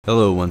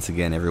Hello once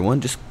again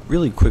everyone. Just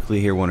really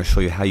quickly here, I want to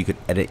show you how you could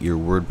edit your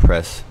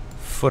WordPress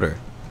footer.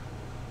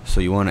 So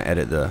you want to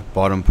edit the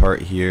bottom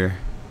part here,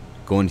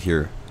 go into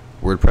your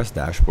WordPress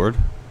dashboard,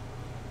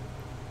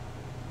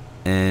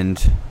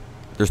 and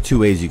there's two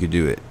ways you could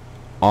do it.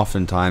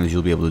 Oftentimes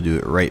you'll be able to do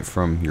it right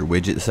from your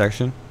widget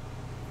section.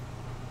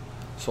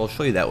 So I'll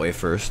show you that way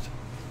first.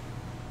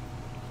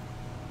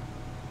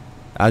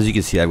 As you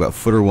can see, I've got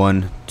footer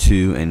 1,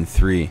 2, and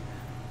 3.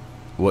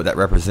 What that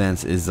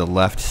represents is the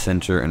left,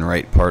 center, and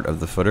right part of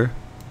the footer,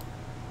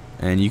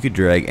 and you could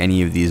drag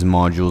any of these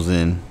modules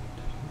in,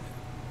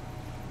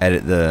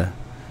 edit the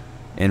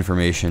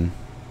information.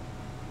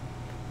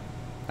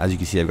 As you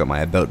can see, I've got my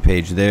about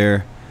page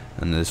there,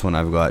 and this one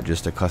I've got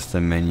just a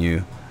custom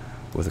menu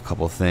with a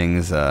couple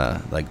things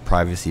like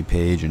privacy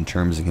page and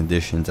terms and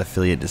conditions,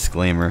 affiliate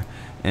disclaimer,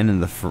 and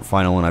in the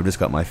final one I've just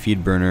got my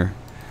feed burner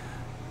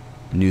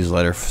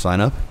newsletter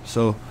sign up.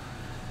 So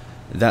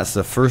that's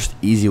the first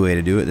easy way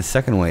to do it. The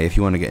second way, if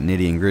you want to get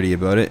nitty and gritty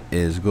about it,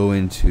 is go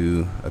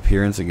into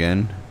appearance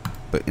again,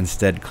 but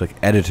instead click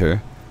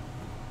editor,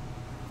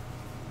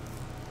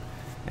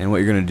 and what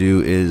you're going to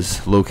do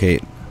is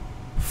locate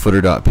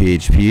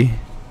footer.php,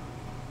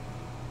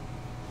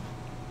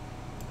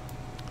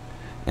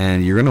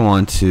 and you're going to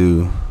want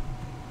to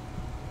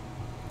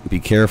be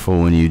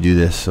careful when you do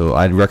this. So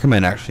I'd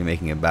recommend actually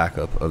making a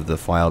backup of the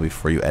file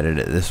before you edit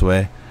it this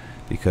way,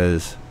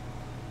 because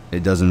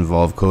it does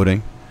involve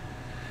coding.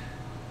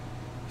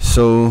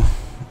 So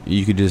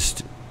you could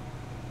just,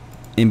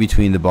 in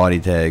between the body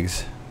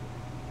tags,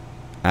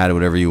 add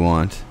whatever you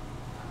want.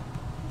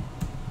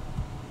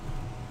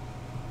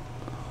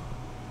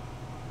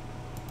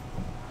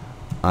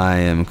 I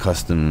am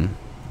custom,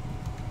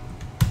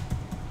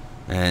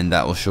 and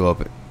that will show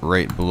up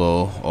right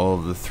below all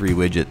of the 3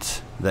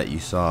 widgets that you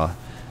saw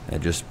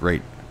just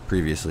right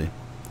previously.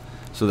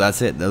 So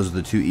that's it. Those are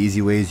the 2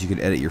 easy ways you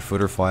could edit your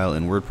footer file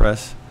in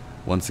WordPress.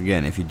 Once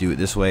again, if you do it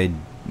this way,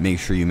 make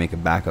sure you make a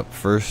backup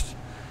first,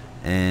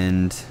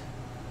 and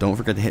don't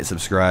forget to hit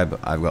subscribe.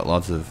 I've got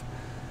lots of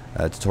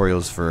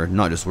tutorials for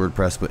not just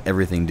WordPress but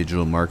everything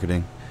digital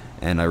marketing,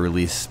 and I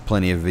release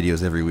plenty of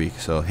videos every week.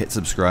 So hit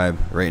subscribe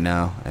right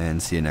now,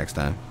 and see you next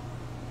time.